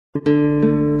The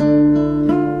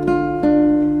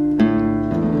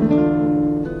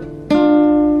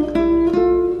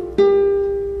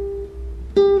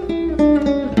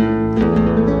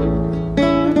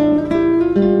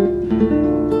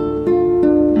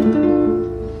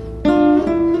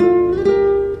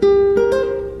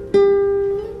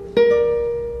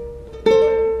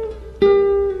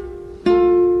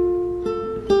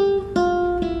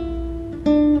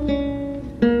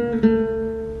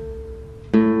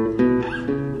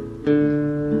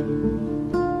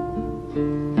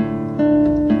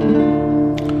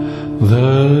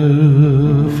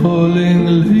falling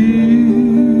leaves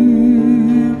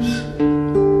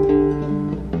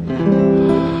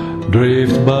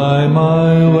drift by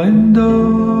my window.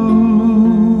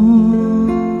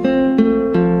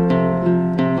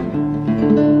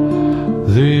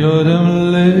 The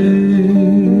autumn leaves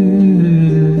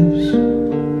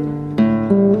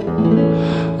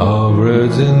are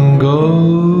red and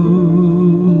gold.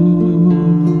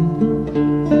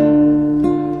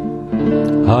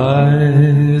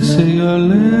 I see your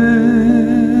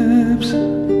lips,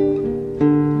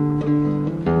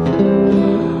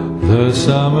 the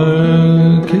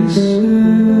summer kisses,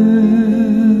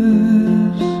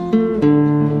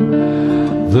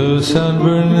 the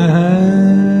sunburned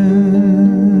hands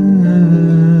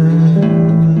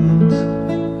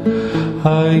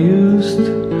I used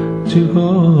to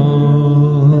hold.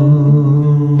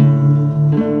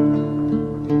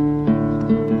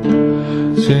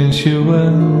 Since you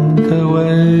went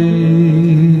away,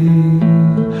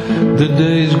 the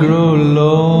days grow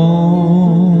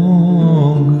long,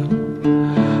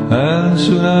 and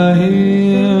soon I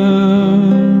hear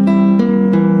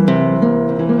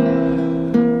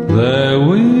the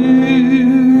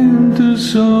winter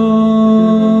song.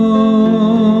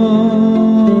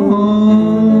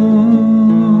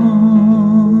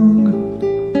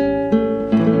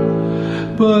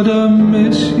 But I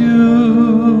miss you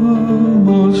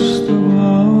most of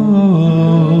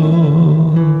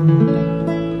all,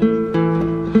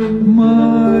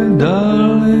 my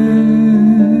darling.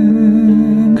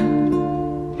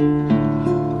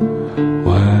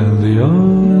 When the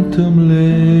autumn leaves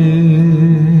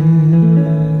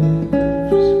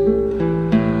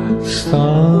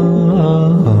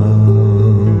start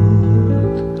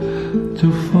to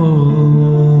fall.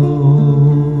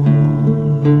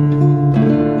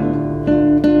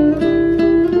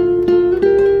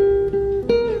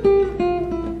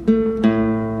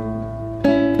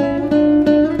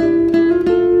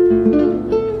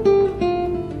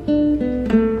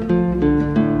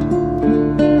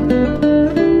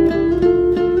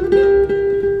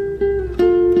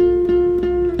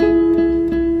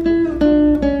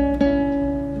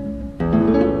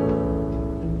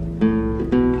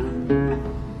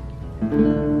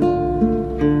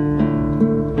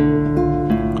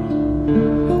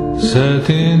 C'est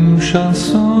une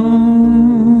chanson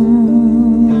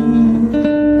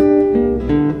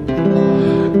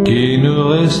qui nous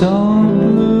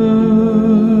ressemble.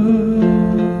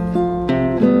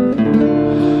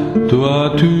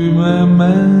 Toi tu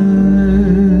m'aimais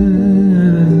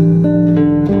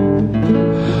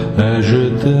et je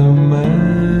t'aimais,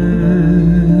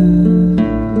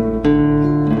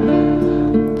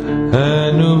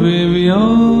 et nous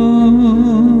vivions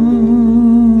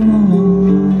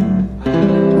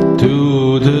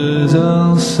tous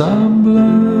ensemble.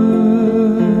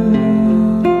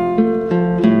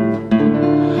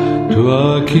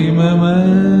 Toi qui m'aimais,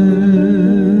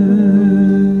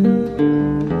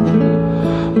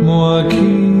 moi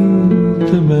qui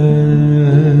t'aimais.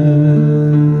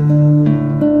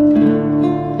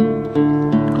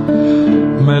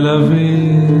 Mais la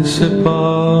vie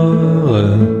sépare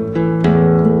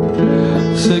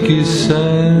ceux qui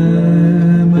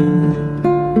s'aiment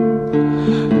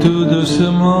tout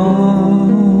doucement,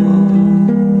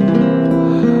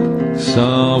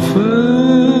 sans feu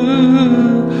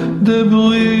de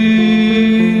bruit.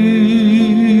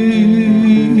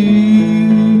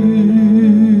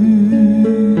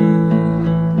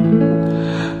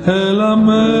 Et la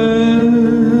mer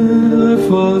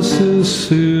efface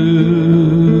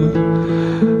sur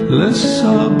le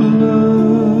sable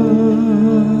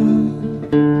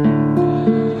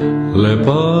les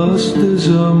pas des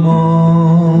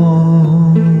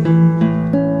amants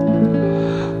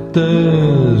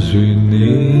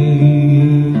désunis.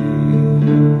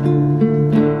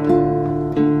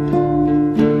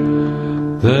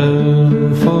 The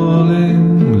falling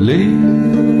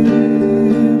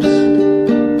leaves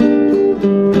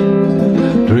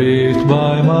drift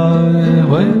by my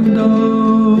window.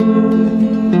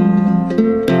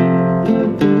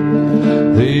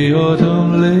 The autumn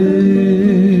leaves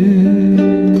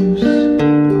lips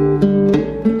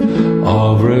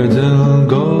of red and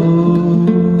gold.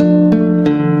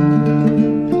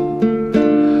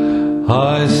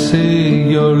 I see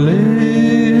your lips,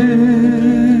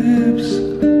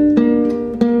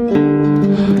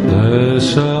 the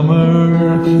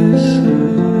summer kisses,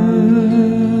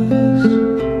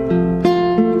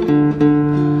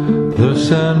 the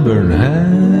sunburned hands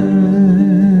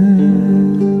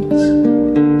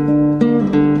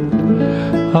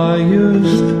I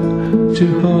used to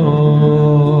hold.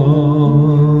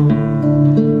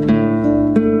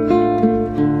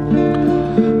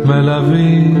 Mais la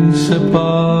vie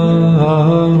sépare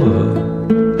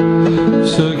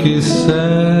ceux qui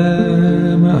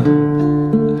s'aiment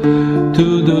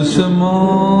tout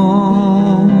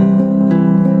doucement,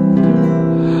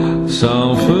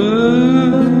 sans feu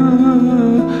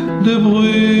de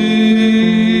bruit.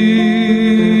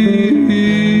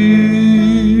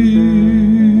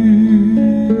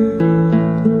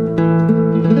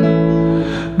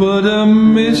 But I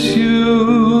miss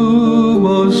you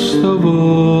most of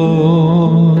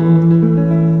all,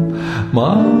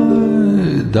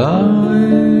 my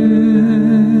darling.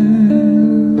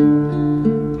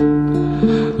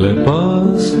 Les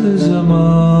passes des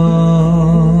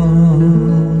amants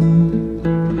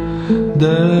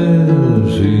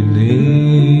désunis,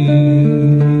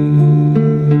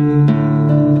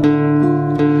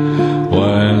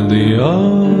 when the